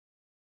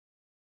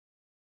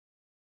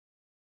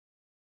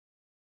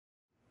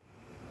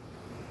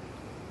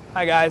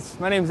Hi guys,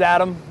 my name's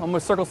Adam. I'm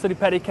with Circle City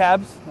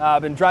Pedicabs.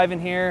 I've been driving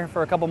here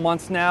for a couple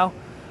months now.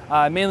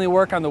 I mainly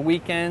work on the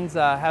weekends,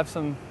 have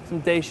some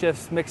day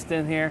shifts mixed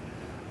in here.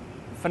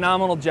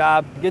 Phenomenal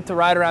job. Get to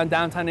ride around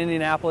downtown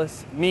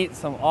Indianapolis, meet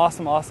some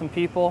awesome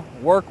people,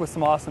 work with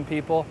some awesome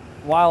people.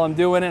 While I'm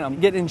doing it, I'm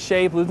getting in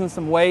shape, losing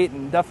some weight,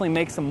 and definitely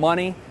make some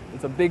money.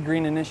 It's a big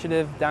green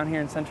initiative down here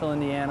in central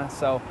Indiana,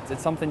 so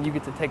it's something you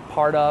get to take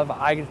part of,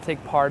 I get to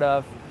take part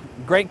of.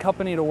 Great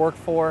company to work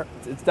for.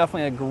 It's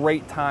definitely a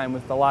great time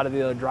with a lot of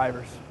the other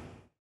drivers.